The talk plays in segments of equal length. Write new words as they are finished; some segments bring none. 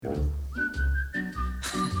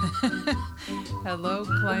Hello,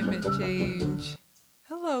 climate change.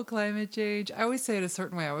 Hello, climate change. I always say it a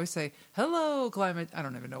certain way. I always say, hello, climate. I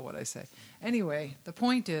don't even know what I say. Anyway, the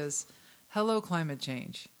point is, hello, climate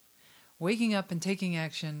change. Waking up and taking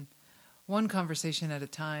action, one conversation at a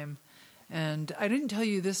time. And I didn't tell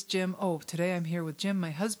you this, Jim. Oh, today I'm here with Jim, my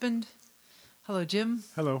husband. Hello, Jim.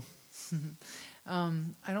 Hello.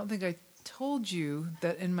 I don't think I told you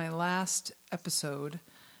that in my last episode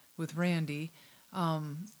with Randy,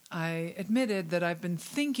 I admitted that I've been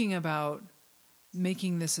thinking about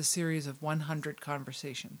making this a series of 100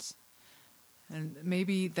 conversations. And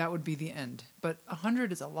maybe that would be the end. But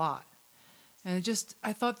 100 is a lot. And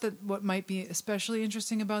I thought that what might be especially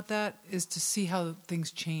interesting about that is to see how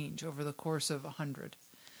things change over the course of 100.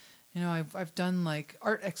 You know, I've done like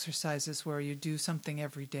art exercises where you do something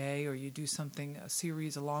every day, or you do something,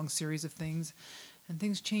 a long series of things, and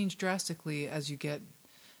things change drastically as you get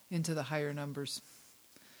into the higher numbers.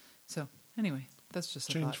 So anyway, that's just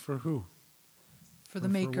a Change thought. for who? For the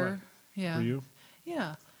maker. For what? Yeah. For you?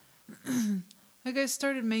 Yeah. Like I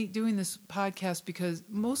started doing this podcast because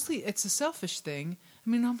mostly it's a selfish thing. I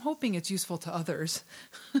mean, I'm hoping it's useful to others,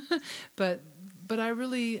 but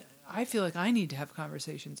I feel like I need to have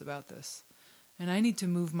conversations about this, and I need to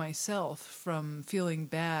move myself from feeling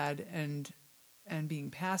bad and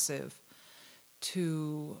being passive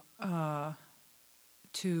to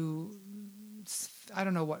I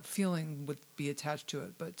don't know what feeling would be attached to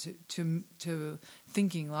it, but to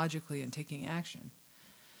thinking logically and taking action.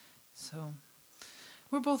 So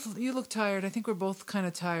you look tired. I think we're both kind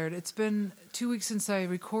of tired. It's been 2 weeks since I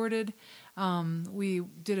recorded. We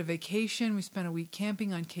did a vacation. We spent a week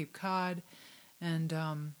camping on Cape Cod, and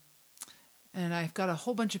I've got a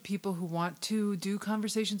whole bunch of people who want to do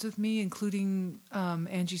conversations with me, including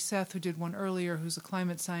Angie Seth, who did one earlier, who's a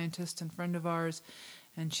climate scientist and friend of ours,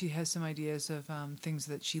 and she has some ideas of things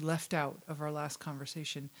that she left out of our last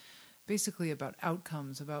conversation, basically about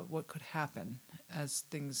outcomes, about what could happen as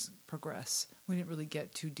things progress. We didn't really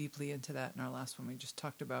get too deeply into that in our last one. We just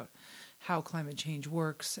talked about how climate change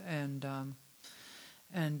works and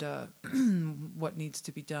what needs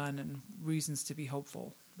to be done and reasons to be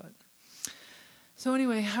hopeful. So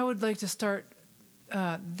anyway, I would like to start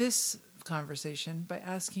this conversation by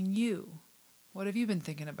asking you, what have you been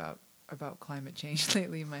thinking about climate change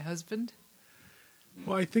lately, my husband?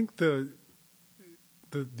 Well, I think the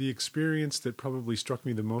experience that probably struck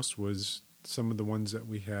me the most was some of the ones that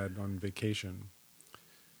we had on vacation.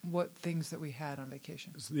 What things that we had on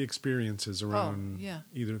vacation? The experiences around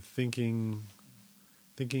either thinking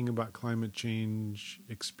about climate change,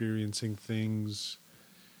 experiencing things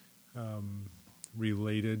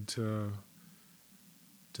related to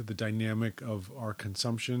the dynamic of our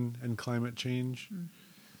consumption and climate change.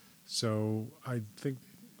 So I think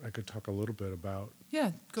I could talk a little bit about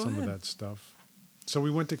some of that stuff. So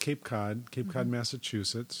we went to Cape Cod,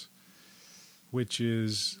 Massachusetts, which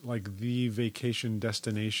is like the vacation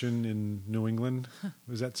destination in New England.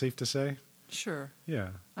 Is that safe to say? Sure. Yeah.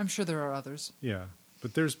 I'm sure there are others. Yeah.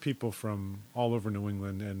 But there's people from all over New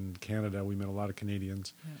England and Canada. We met a lot of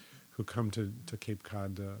Canadians who come to Cape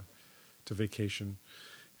Cod to vacation.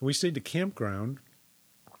 And we stayed at a campground.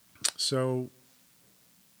 So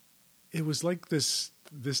it was like this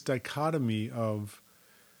dichotomy of,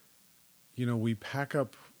 you know, we pack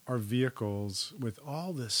up our vehicles with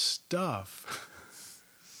all this stuff.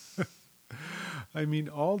 I mean,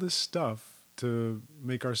 all this stuff to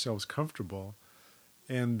make ourselves comfortable.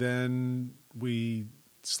 And then we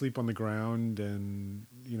sleep on the ground and,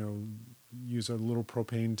 you know, use a little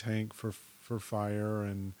propane tank for fire.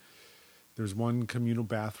 And there's one communal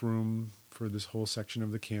bathroom for this whole section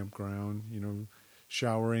of the campground. You know,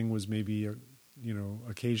 showering was maybe a,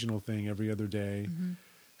 occasional thing every other day. Mm-hmm.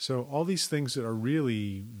 So all these things that are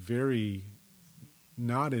really very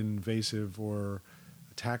not invasive or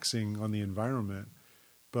taxing on the environment,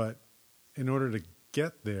 but in order to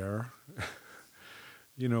get there,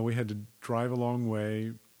 we had to drive a long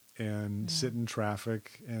way and sit in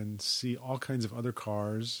traffic and see all kinds of other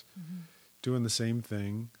cars doing the same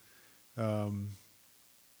thing.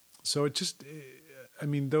 So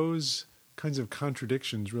those kinds of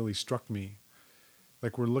contradictions really struck me.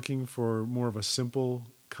 Like, we're looking for more of a simple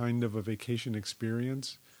kind of a vacation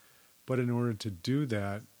experience, but in order to do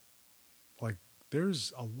that, like,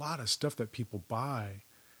 there's a lot of stuff that people buy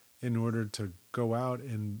in order to go out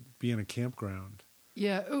and be in a campground.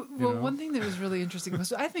 Yeah. Well, one thing that was really interesting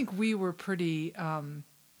was I think we were pretty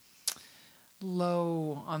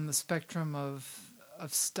low on the spectrum of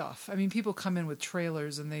stuff. I mean, people come in with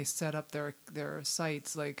trailers and they set up their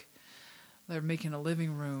sites like they're making a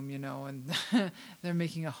living room, and they're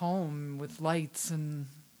making a home with lights and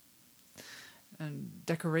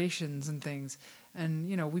decorations and things. And,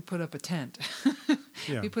 we put up a tent.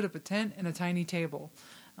 Yeah. We put up a tent and a tiny table.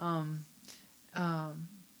 What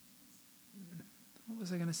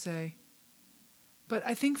was I going to say? But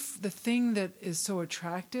I think the thing that is so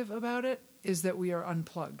attractive about it is that we are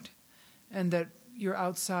unplugged and that you're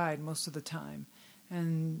outside most of the time.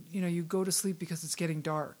 And, you go to sleep because it's getting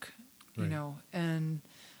dark, Right. and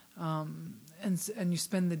you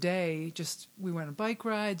spend the day we went on bike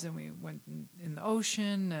rides and we went in the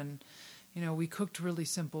ocean and, we cooked really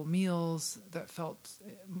simple meals that felt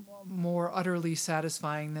more utterly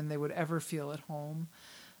satisfying than they would ever feel at home.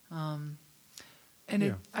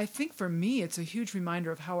 I think for me, it's a huge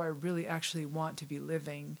reminder of how I really actually want to be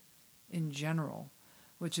living in general,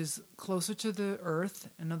 which is closer to the earth.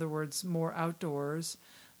 In other words, more outdoors,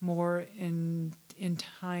 more in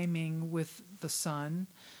timing with the sun,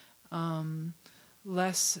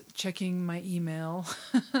 less checking my email,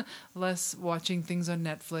 less watching things on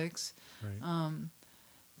Netflix. Right.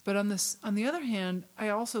 But on the other hand, I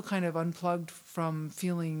also kind of unplugged from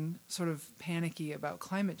feeling sort of panicky about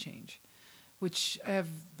climate change, which I have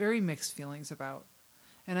very mixed feelings about.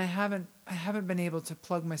 And I haven't been able to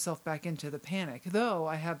plug myself back into the panic, though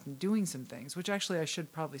I have been doing some things, which actually I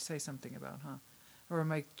should probably say something about, huh? Or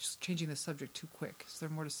am I just changing the subject too quick? Is there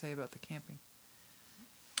more to say about the camping?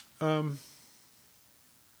 In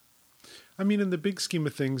the big scheme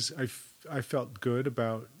of things, I felt good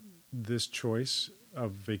about this choice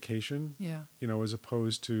of vacation. Yeah. As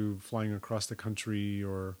opposed to flying across the country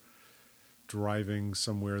or driving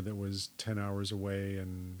somewhere that was 10 hours away.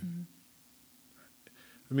 And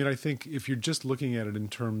I think if you're just looking at it in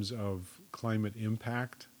terms of climate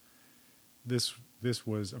impact, this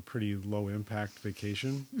was a pretty low impact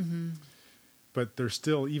vacation. Mm-hmm. But there's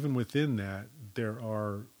still, even within that, there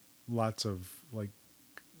are lots of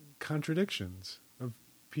contradictions of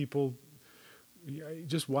people.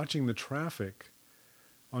 Just watching the traffic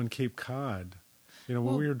on Cape Cod,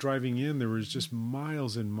 when we were driving in, there was just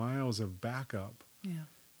miles and miles of backup. Yeah.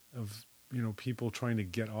 Of people trying to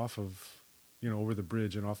get off of over the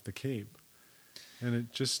bridge and off the Cape, and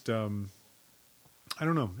it just I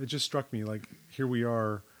don't know. It just struck me like here we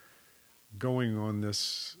are going on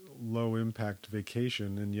this low impact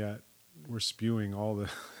vacation, and yet we're spewing all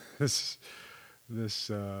this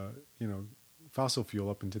fossil fuel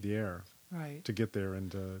up into the air. Right. To get there and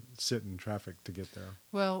to sit in traffic to get there.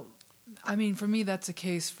 Well, for me, that's a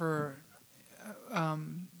case for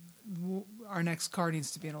our next car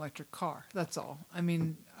needs to be an electric car. That's all. I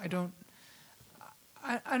don't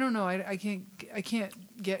know. I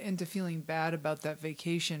can't get into feeling bad about that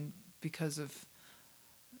vacation because of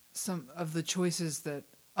some of the choices that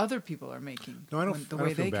other people are making. No, I don't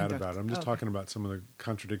feel bad about it. I'm just talking about some of the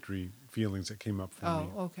contradictory feelings that came up for me.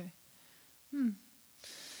 Oh, okay.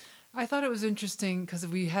 I thought it was interesting because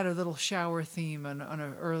we had a little shower theme on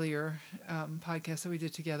an earlier podcast that we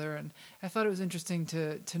did together, and I thought it was interesting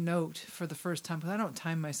to note for the first time, because I don't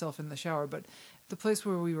time myself in the shower, but the place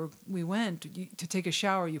where we went to take a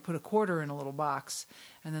shower, you put a quarter in a little box,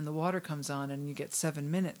 and then the water comes on, and you get 7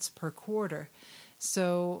 minutes per quarter.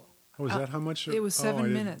 So. Oh, is that how much? It was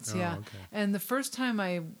 7 minutes, yeah. Okay. And the first time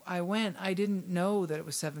I went, I didn't know that it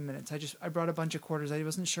was 7 minutes. I brought a bunch of quarters. I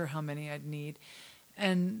wasn't sure how many I'd need.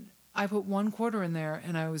 And I put 1 quarter in there,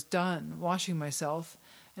 and I was done washing myself.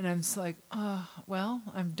 And I'm just like, well,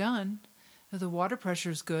 I'm done. The water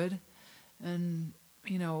pressure's good. And,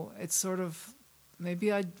 it's sort of,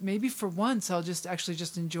 maybe for once I'll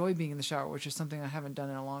just enjoy being in the shower, which is something I haven't done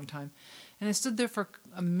in a long time. And I stood there for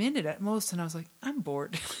a minute at most, and I was like, I'm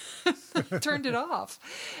bored. Turned it off.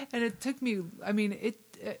 And it took me,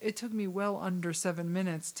 it took me well under 7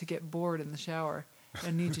 minutes to get bored in the shower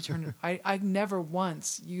and need to turn it. I never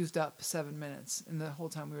once used up 7 minutes in the whole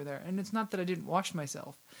time we were there. And it's not that I didn't wash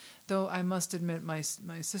myself, though I must admit my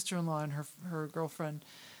sister-in-law and her girlfriend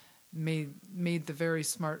made the very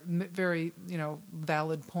smart, very,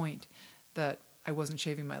 valid point that I wasn't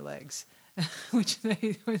shaving my legs. Which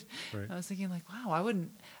right. I was thinking like, wow,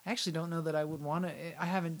 I actually don't know that I would want to. I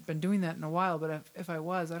haven't been doing that in a while, but if I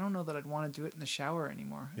was, I don't know that I'd want to do it in the shower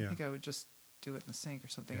anymore. Yeah. I think I would just do it in the sink or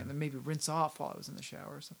something, and then maybe rinse off while I was in the shower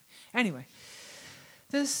or something. Anyway,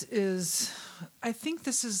 I think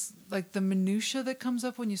this is like the minutia that comes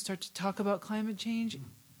up when you start to talk about climate change.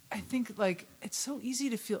 I think like it's so easy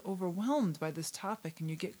to feel overwhelmed by this topic, and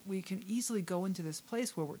we can easily go into this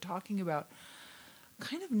place where we're talking about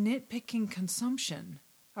kind of nitpicking consumption,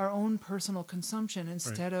 our own personal consumption,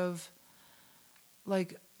 instead of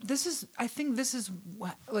like I think this is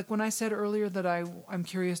like when I said earlier that I'm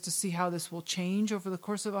curious to see how this will change over the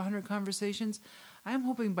course of 100 conversations. I'm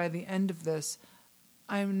hoping by the end of this,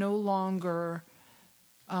 I'm no longer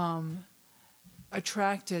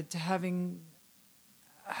attracted to having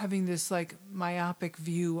this like myopic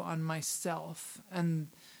view on myself and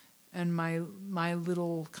my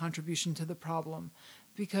little contribution to the problem,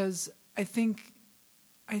 because I think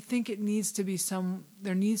there needs to be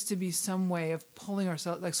some way of pulling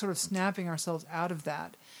ourselves, like sort of snapping ourselves out of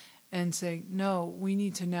that and saying, no, we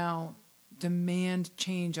need to now demand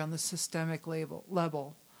change on the systemic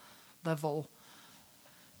level.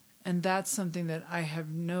 And that's something that I have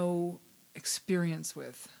no experience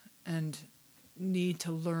with and need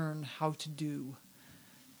to learn how to do.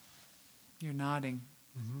 You're nodding.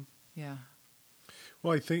 Mm-hmm. Yeah.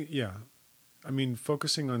 Well, I think, yeah. I mean,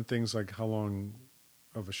 focusing on things like how long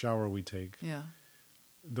of a shower we take. Yeah.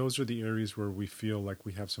 Those are the areas where we feel like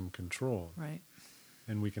we have some control. Right.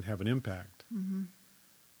 And we can have an impact. Mm-hmm.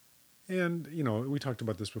 And, you know, we talked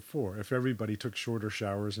about this before. If everybody took shorter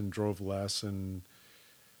showers and drove less and,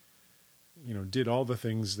 you know, did all the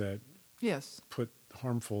things that yes. put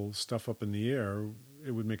harmful stuff up in the air,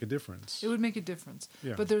 it would make a difference. It would make a difference.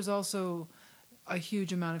 Yeah. But there's also a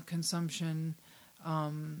huge amount of consumption,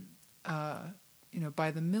 you know,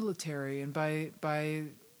 by the military and by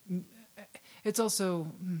it's also,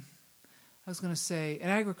 I was going to say, in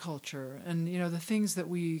agriculture and, you know, the things that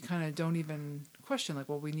we kind of don't even question, like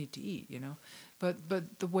what we need to eat, you know, but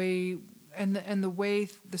the way and the way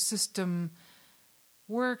the system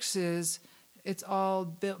works is it's all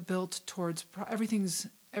built towards everything's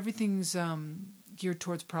geared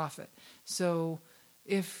towards profit. So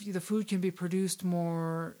if the food can be produced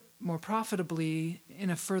more profitably in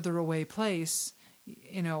a further away place,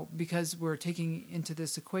 you know, because we're taking into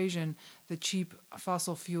this equation the cheap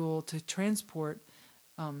fossil fuel to transport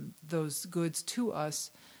those goods to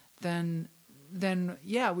us, then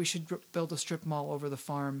yeah, we should build a strip mall over the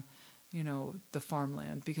farm, you know, the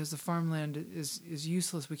farmland, because the farmland is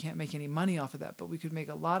useless. We can't make any money off of that, but we could make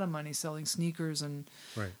a lot of money selling sneakers and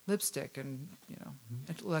right. lipstick and, you know,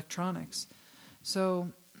 electronics.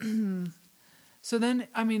 So so then,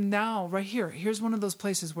 I mean, now right here's one of those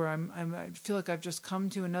places where I feel like I've just come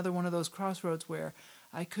to another one of those crossroads where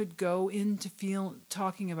I could go into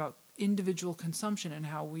talking about individual consumption and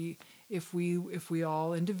how if we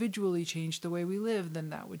all individually change the way we live, then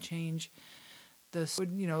that would change the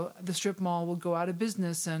strip mall would go out of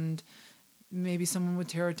business and maybe someone would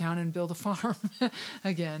tear it down and build a farm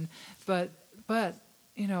again. But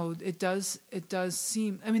you know, it does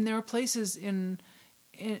seem, I mean, there are places in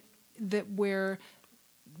that where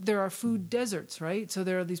there are food deserts, right? So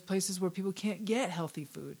there are these places where people can't get healthy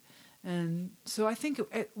food. And so I think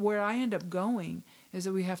where I end up going is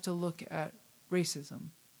that we have to look at racism,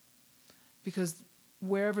 because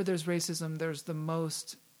wherever there's racism, there's the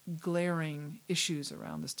most glaring issues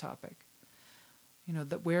around this topic. You know,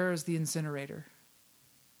 that where is the incinerator,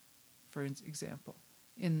 for example,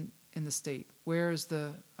 in the state? Where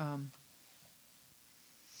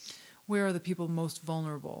are the people most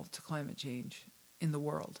vulnerable to climate change in the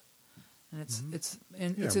world? And it's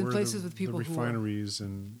in places with people the refineries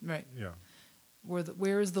and right. Yeah.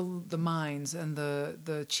 Where is the mines and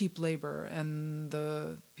the cheap labor and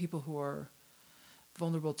the people who are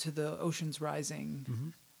vulnerable to the oceans rising? Mm-hmm.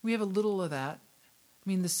 We have a little of that. I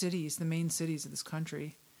mean, the main cities of this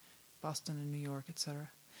country, Boston and New York, etc.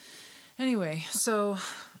 Anyway, so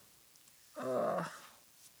where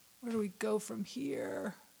do we go from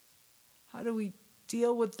here? How do we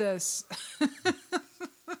deal with this?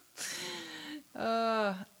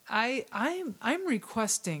 I'm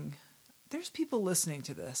requesting. There's people listening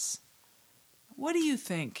to this. What do you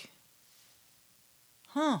think?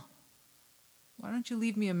 Huh? Why don't you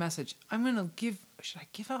leave me a message? Should I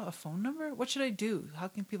give out a phone number? What should I do? How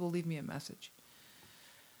can people leave me a message?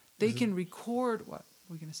 They can record. What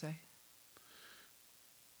were we going to say?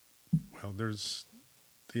 Well, there's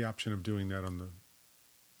the option of doing that on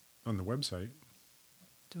the website.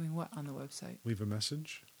 Doing what on the website? Leave a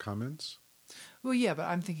message, comments. Well, yeah, but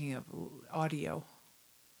I'm thinking of audio.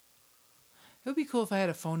 It would be cool if I had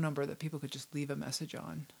a phone number that people could just leave a message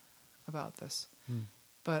on about this.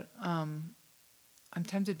 But I'm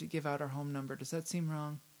tempted to give out our home number. Does that seem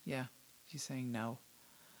wrong? Yeah. She's saying no.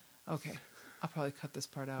 Okay. I'll probably cut this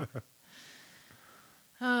part out.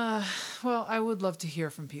 Well, I would love to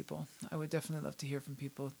hear from people. I would definitely love to hear from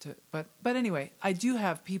people. But anyway, I do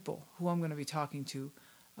have people who I'm going to be talking to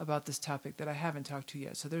about this topic that I haven't talked to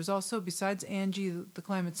yet. So there's also, besides Angie, the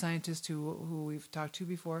climate scientist who we've talked to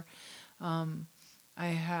before, I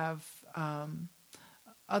have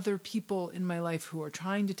other people in my life who are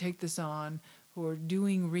trying to take this on, who are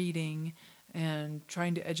doing reading and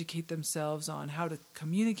trying to educate themselves on how to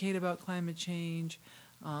communicate about climate change,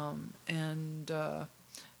 and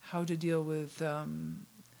how to deal with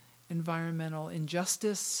environmental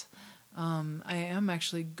injustice. I am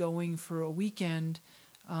actually going for a weekend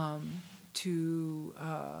to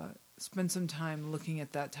spend some time looking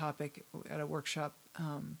at that topic at a workshop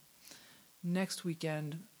next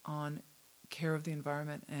weekend on care of the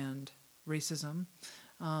environment and racism.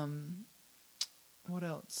 What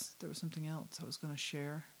else? There was something else I was going to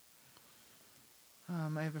share.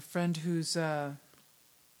 I have a friend who's a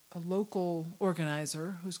local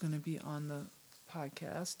organizer who's going to be on the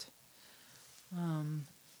podcast. And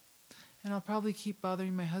I'll probably keep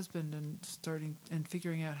bothering my husband and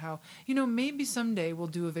figuring out how, maybe someday we'll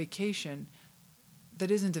do a vacation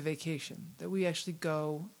that isn't a vacation, that we actually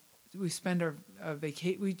go, we spend our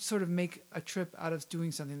we sort of make a trip out of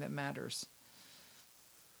doing something that matters.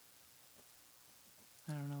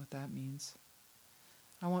 I don't know what that means.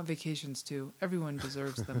 I want vacations too. Everyone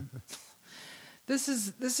deserves them. This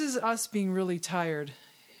is us being really tired.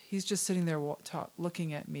 He's just sitting there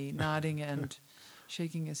looking at me, nodding and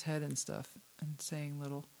shaking his head and stuff, and saying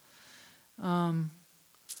little. You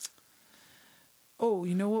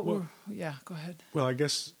know what? Well, go ahead. Well, I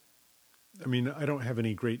guess, I don't have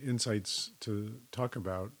any great insights to talk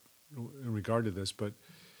about in regard to this, but,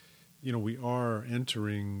 we are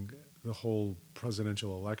entering the whole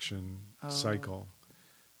presidential election cycle.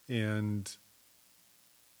 And,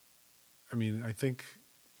 I think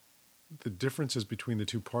the differences between the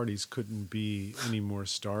two parties couldn't be any more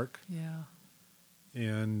stark. Yeah.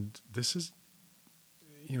 And this is,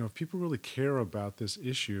 if people really care about this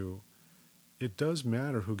issue, it does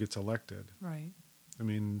matter who gets elected. Right.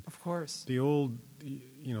 Of course. The old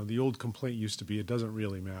complaint used to be it doesn't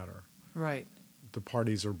really matter. Right. The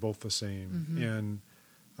parties are both the same. Mm-hmm. And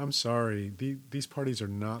I'm sorry, these parties are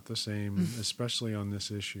not the same, especially on this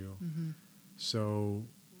issue. Mm-hmm. So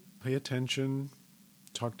pay attention,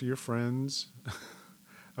 talk to your friends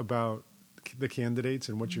about the candidates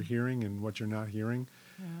and what you're hearing and what you're not hearing.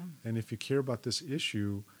 Yeah. And if you care about this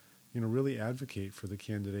issue, really advocate for the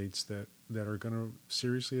candidates that are going to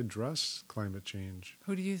seriously address climate change.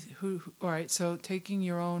 Who all right, so taking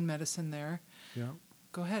your own medicine there. Yeah.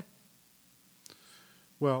 Go ahead.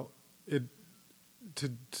 Well,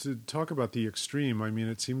 to talk about the extreme,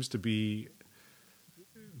 it seems to be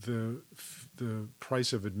the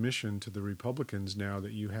price of admission to the Republicans now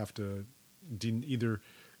that you have to either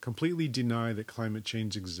completely deny that climate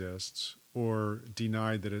change exists or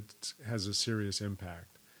deny that it has a serious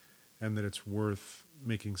impact and that it's worth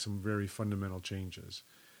making some very fundamental changes.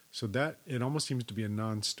 So that it almost seems to be a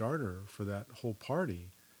non-starter for that whole party,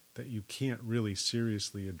 that you can't really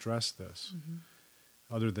seriously address this,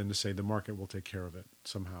 other than to say the market will take care of it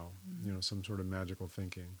somehow, some sort of magical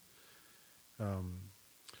thinking. On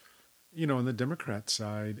the Democrat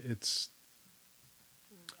side, it's,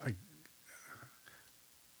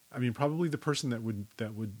 probably the person that would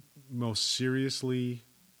most seriously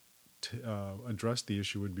address the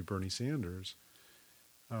issue would be Bernie Sanders.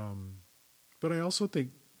 But I also think,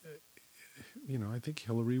 I think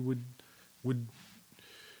Hillary would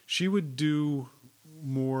do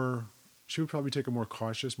more. She would probably take a more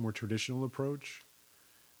cautious, more traditional approach,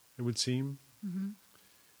 it would seem. Mm-hmm.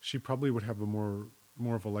 She probably would have a more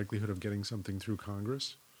of a likelihood of getting something through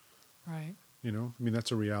Congress. Right.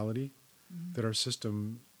 That's a reality, that our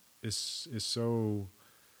system is so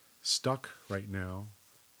stuck right now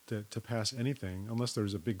to pass anything, unless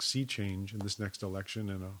there's a big sea change in this next election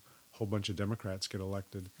and a whole bunch of Democrats get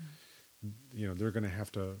elected. They're going to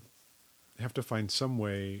have to find some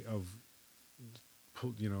way of,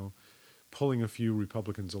 pulling a few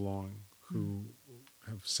Republicans along who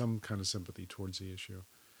have some kind of sympathy towards the issue.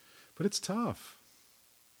 But it's tough.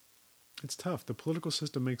 It's tough. The political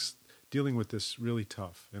system makes dealing with this really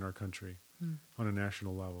tough in our country on a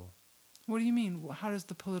national level. What do you mean? How does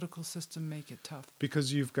the political system make it tough?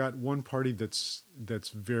 Because you've got one party that's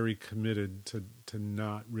very committed to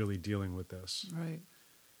not really dealing with this. Right.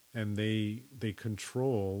 And they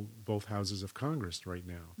control both houses of Congress right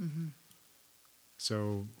now. Mm-hmm.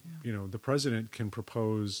 So, the president can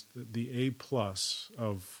propose the A+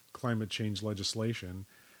 of climate change legislation,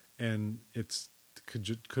 and it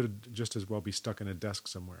could just as well be stuck in a desk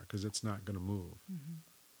somewhere because it's not going to move. Mm-hmm.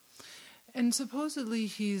 And supposedly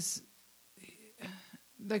he's,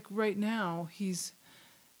 like right now, he's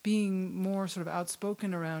being more sort of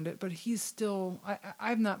outspoken around it, but he's still,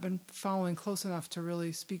 I've not been following close enough to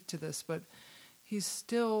really speak to this, but he's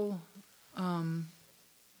still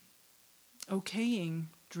okaying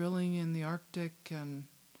drilling in the Arctic and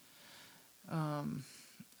and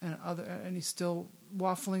he's still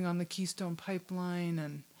waffling on the Keystone Pipeline,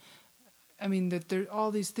 and I mean that there are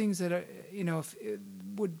all these things that are, if it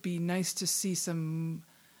would be nice to see some.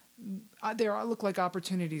 There look like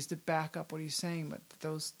opportunities to back up what he's saying, but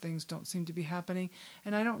those things don't seem to be happening.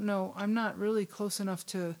 And I don't know. I'm not really close enough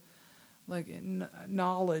to like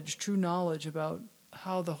true knowledge about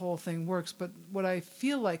how the whole thing works. But what I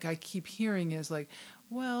feel like I keep hearing is like,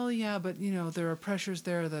 well, yeah, but there are pressures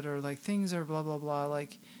there that are like things are blah blah blah.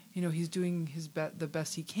 Like he's doing the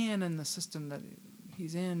best he can in the system that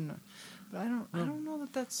he's in. But I don't know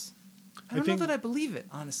that that's. I don't know that I believe it,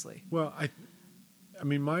 honestly. Well, I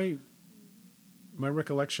mean, my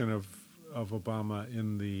recollection of Obama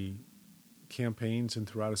in the campaigns and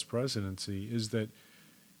throughout his presidency is that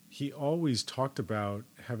he always talked about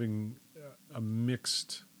having a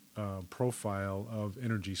mixed profile of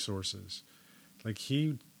energy sources. Like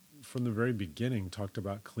he, from the very beginning, talked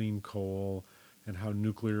about clean coal and how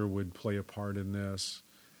nuclear would play a part in this.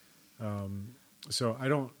 So I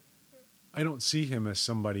don't see him as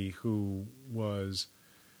somebody who was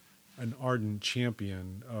an ardent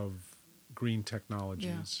champion of green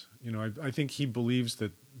technologies. Yeah. I think he believes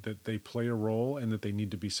that they play a role and that they need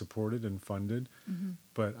to be supported and funded. Mm-hmm.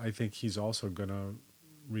 But I think he's also going to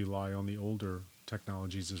rely on the older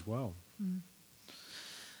technologies as well. Mm-hmm.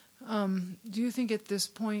 Do you think at this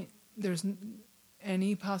point there's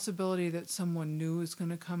any possibility that someone new is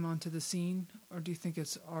going to come onto the scene? Or do you think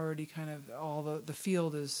it's already kind of all the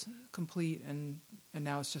field is complete and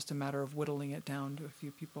now it's just a matter of whittling it down to a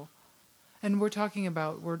few people? And we're talking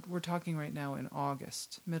right now in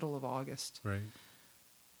August, middle of August. Right.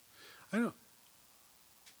 I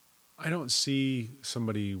don't see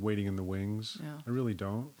somebody waiting in the wings. Yeah. I really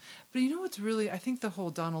don't. But what's I think the whole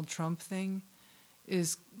Donald Trump thing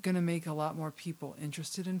is going to make a lot more people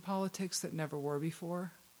interested in politics that never were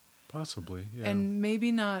before. Possibly, yeah. And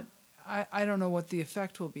maybe not, I don't know what the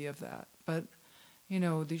effect will be of that. But,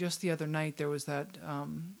 just the other night there was that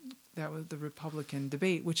was the Republican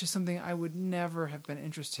debate, which is something I would never have been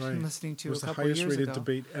interested in listening to a couple of years ago. It was the highest rated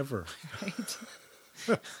debate ever. Right.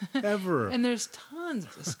 Ever. And there's tons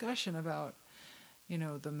of discussion about,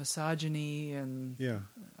 the misogyny and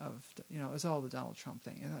it's all the Donald Trump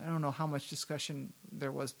thing. And I don't know how much discussion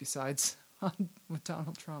there was besides with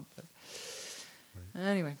Donald Trump. But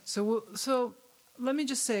anyway, so let me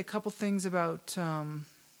just say a couple things about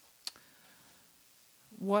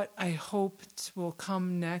what I hoped will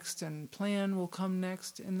come next and plan will come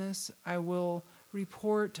next in this. I will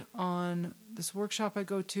report on this workshop I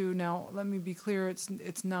go to. Now, let me be clear, it's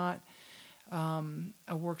not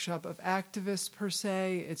a workshop of activists per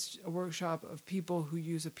se. It's a workshop of people who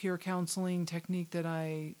use a peer counseling technique that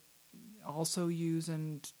I also use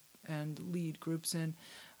and lead groups in.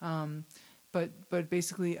 But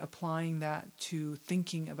basically applying that to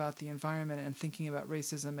thinking about the environment and thinking about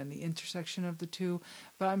racism and the intersection of the two.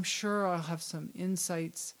 But I'm sure I'll have some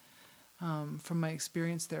insights from my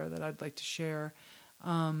experience there that I'd like to share.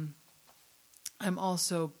 I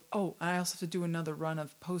also have to do another run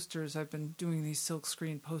of posters. I've been doing these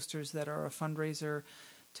silkscreen posters that are a fundraiser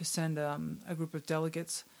to send a group of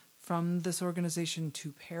delegates from this organization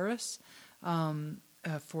to Paris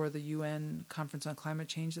for the UN Conference on Climate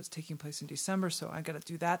Change that's taking place in December. So I got to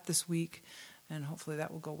do that this week, and hopefully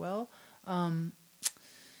that will go well.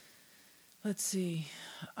 Let's see.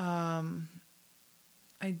 I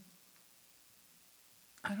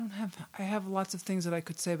have lots of things that I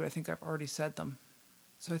could say, but I think I've already said them.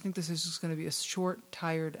 So I think this is just going to be a short,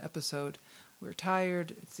 tired episode. We're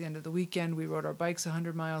tired. It's the end of the weekend. We rode our bikes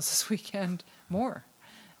 100 miles this weekend. More.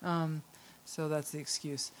 So that's the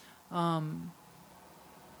excuse.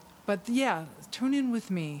 But yeah, tune in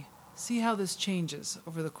with me. See how this changes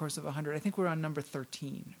over the course of 100. I think we're on number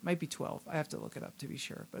 13. Might be 12. I have to look it up to be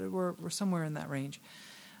sure. But we're somewhere in that range.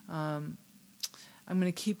 I'm going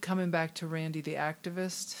to keep coming back to Randy the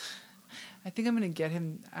activist. I think I'm going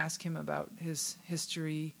to ask him about his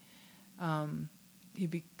history.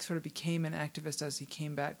 He sort of became an activist as he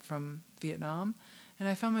came back from Vietnam. And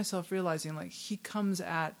I found myself realizing, he comes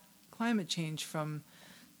at climate change from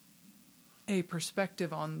a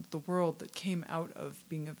perspective on the world that came out of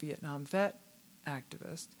being a Vietnam vet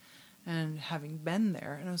activist and having been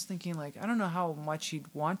there. And I was thinking, I don't know how much he'd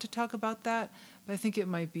want to talk about that, but I think it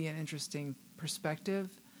might be an interesting perspective.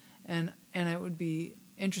 And it would be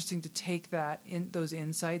interesting to take those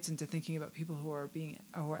insights into thinking about people who are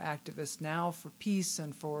activists now for peace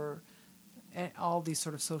and for all these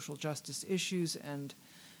sort of social justice issues and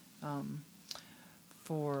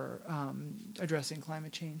for addressing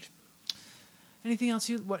climate change. Anything else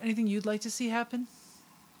anything you'd like to see happen?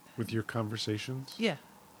 With your conversations? Yeah.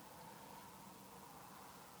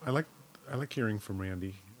 I like hearing from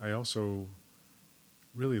Randy. I also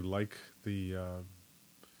really like the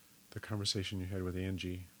conversation you had with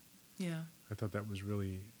Angie. Yeah. I thought that was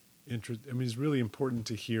really interesting. I mean, it's really important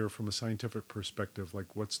to hear from a scientific perspective,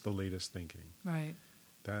 like what's the latest thinking. Right.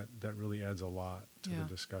 That really adds a lot to Yeah. the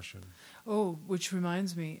discussion. Oh, which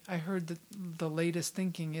reminds me, I heard that the latest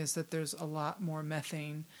thinking is that there's a lot more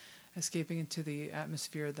methane escaping into the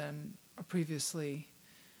atmosphere than previously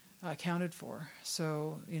accounted for.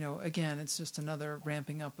 So, again, it's just another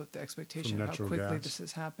ramping up of the expectation of how natural quickly gas? this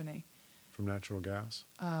is happening. From natural gas?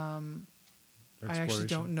 I actually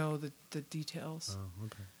don't know the details. Oh,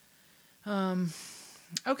 okay.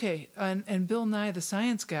 Okay, and Bill Nye, the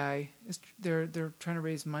science guy, they're trying to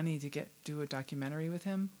raise money to do a documentary with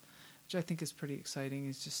him, which I think is pretty exciting.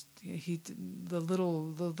 It's just the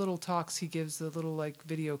little talks he gives, the little like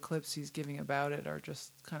video clips he's giving about it are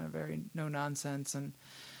just kind of very no nonsense, and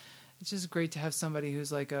it's just great to have somebody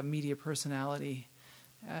who's like a media personality,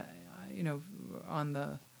 on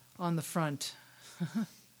the front,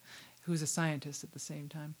 who's a scientist at the same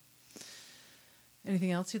time.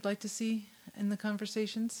 Anything else you'd like to see in the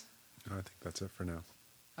conversations? No, I think that's it for now.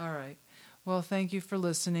 All right. Well, thank you for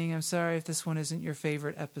listening. I'm sorry if this one isn't your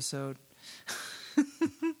favorite episode,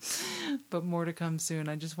 but more to come soon.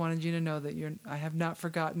 I just wanted you to know that I have not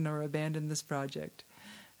forgotten or abandoned this project,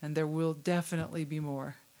 and there will definitely be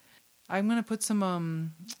more. I'm going to put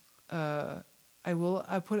some. I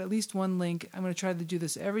put at least one link. I'm going to try to do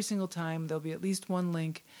this every single time. There'll be at least one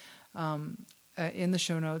link in the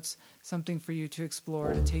show notes, something for you to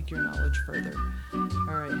explore to take your knowledge further.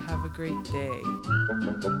 All right, have a great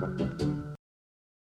day.